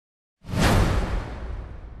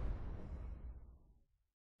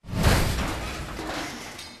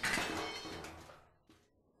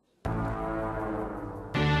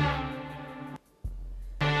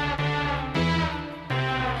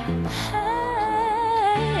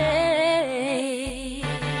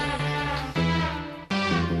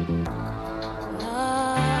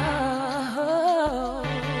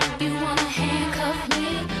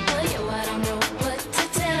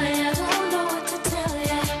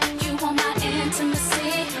intimacy,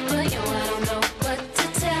 but you, I don't know what to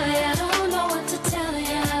tell you. I don't know what to tell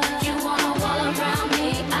you. You wanna wall around me,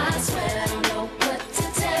 I swear I don't know what to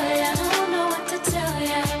tell you. I don't know what to tell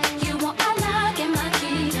you. You want a lock in my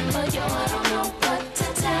key, but yo, I don't know what to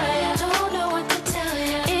tell you. I don't know what to tell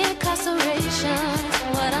you. Incarceration,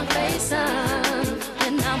 what I'm facing,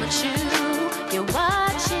 and I'm with you. You're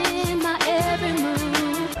watching my every move.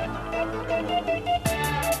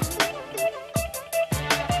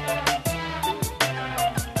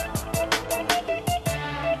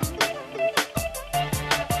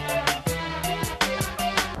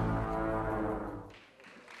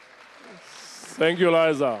 Thank you,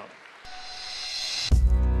 Liza.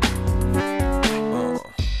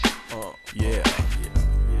 Yeah.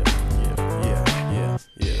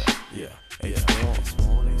 Hey,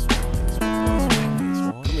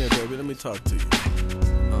 Come here, baby. Let me talk to you.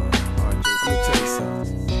 All right, let me tell you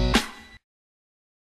something.